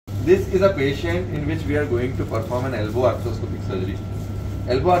this is a patient in which we are going to perform an elbow arthroscopic surgery.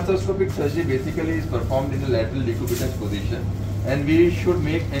 Elbow arthroscopic surgery basically is performed in the lateral decubitus position, and we should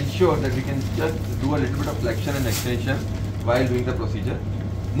ensure that we can just do a little bit of flexion and extension while doing the procedure.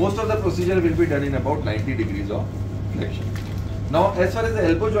 Most of the procedure will be done in about 90 degrees of flexion. Now, as far as the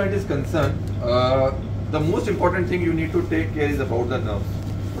elbow joint is concerned, the most important thing you need to take care is about the nerves,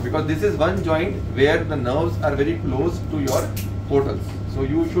 because this is one joint where the nerves are very close to your portals. So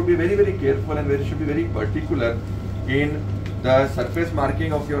you should be very, very careful and should be very particular in the surface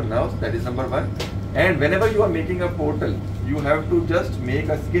marking of your nerves. That is number one. And whenever you are making a portal, you have to just make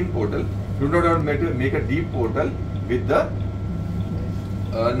a skin portal. You do not make a deep portal with the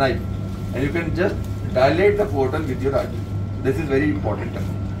knife, and you can just dilate the portal with your artery. This is very important.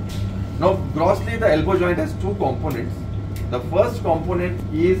 Now, grossly, the elbow joint has two components. The first component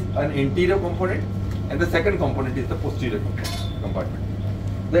is an anterior component, and the second component is the posterior compartment.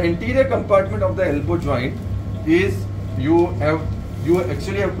 The interior compartment of the elbow joint is you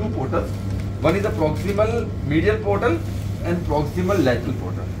actually have two portals. One is the proximal medial portal and proximal lateral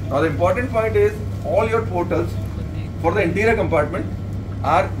portal. Now, the important point is all your portals for the interior compartment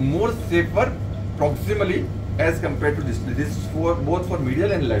are more safer proximally as compared to distally. This is for both for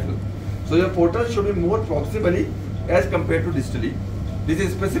medial and lateral. So your portals should be more proximally as compared to distally. This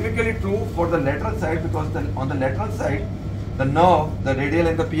is specifically true for the lateral side, because on the lateral side, the nerve, the radial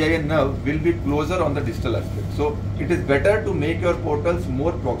and the PIN nerve will be closer on the distal aspect. So it is better to make your portals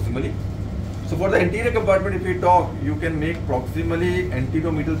more proximally. So for the anterior compartment, if we talk, you can make proximally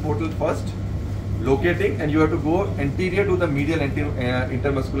anterior-medial portal first, locating, and you have to go anterior to the medial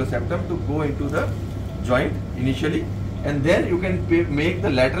intermuscular septum to go into the joint initially, and then you can make the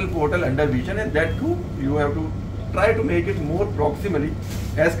lateral portal under vision, and that too you have to try to make it more proximally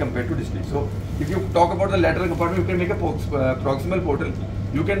as compared to distally. So if you talk about the lateral compartment, you can make a proximal portal,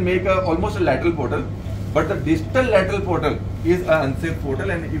 you can make almost a lateral portal, but the distal lateral portal is an unsafe portal,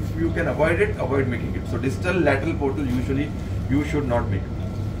 and if you can avoid it, avoid making it. So distal lateral portal usually you should not make.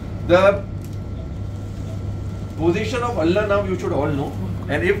 The position of ulnar nerve you should all know,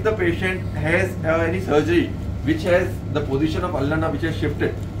 and if the patient has any surgery which has the position of ulnar nerve which has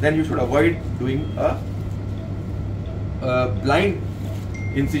shifted, then you should avoid doing a blind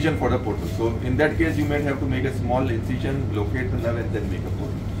incision for the portal. So in that case, you may have to make a small incision, locate the nerve, and then make a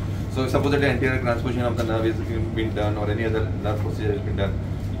portal. So suppose that the anterior transposition of the nerve is been done, or any other nerve procedure has been done,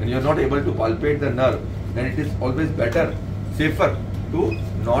 and you are not able to palpate the nerve, then it is always better, safer to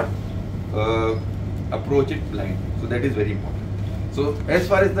not approach it blind. So that is very important. So as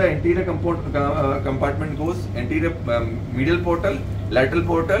far as the anterior compartment goes, anterior medial portal, lateral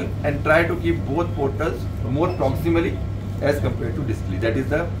portal, and try to keep both portals more proximally as compared to distally. That is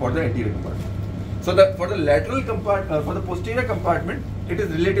for the anterior compartment. So for the lateral compartment, for the posterior compartment, it is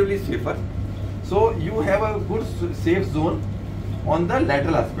relatively safer. So you have a good safe zone on the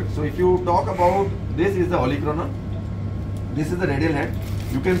lateral aspect. So if you talk about, this is the olecranon, this is the radial head.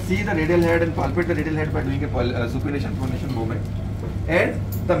 You can see the radial head and palpate the radial head by doing a supination pronation movement. And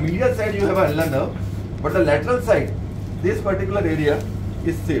the medial side you have a ulnar nerve, but the lateral side, this particular area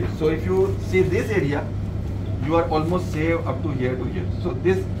is safe. So if you see this area, you are almost safe up to here to here. So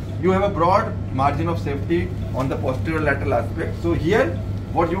this, you have a broad margin of safety on the posterior lateral aspect. So here,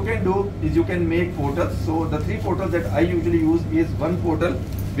 what you can do is you can make portals. So the three portals that I usually use is one portal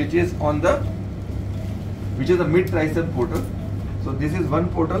which is a mid tricep portal. So this is one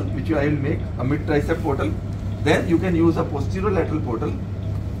portal which I will make, a mid tricep portal. Then you can use a posterior lateral portal,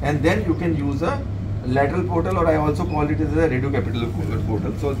 and then you can use a lateral portal, or I also call it as a radiocapital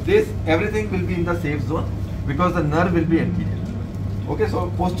portal. So this, everything will be in the safe zone because the nerve will be anterior. Okay,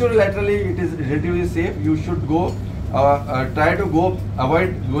 so posterior laterally it is relatively safe. You should go, try to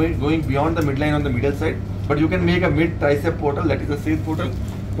avoid going beyond the midline on the medial side, but you can make a mid tricep portal, that is a safe portal,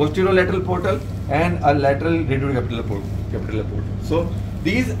 posterior lateral portal, and a lateral radiocapital portal. So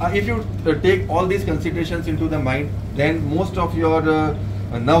these, if you take all these considerations into the mind, then most of your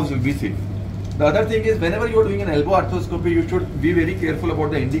nerves will be safe. The other thing is, whenever you are doing an elbow arthroscopy, you should be very careful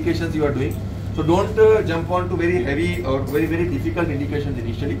about the indications you are doing. So don't jump on to very heavy or very, very difficult indications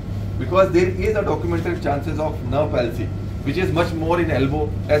initially, because there is a documented chances of nerve palsy, which is much more in elbow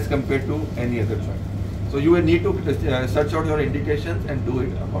as compared to any other joint. So you will need to search out your indications and do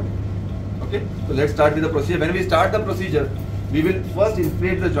it accordingly. Okay, so let's start with the procedure. When we start the procedure, we will first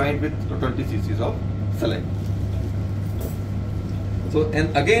inflate the joint with 20 cc of saline. So,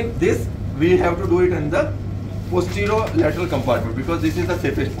 and again, this we have to do it in the posterior lateral compartment, because this is the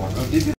safest part. Now, this is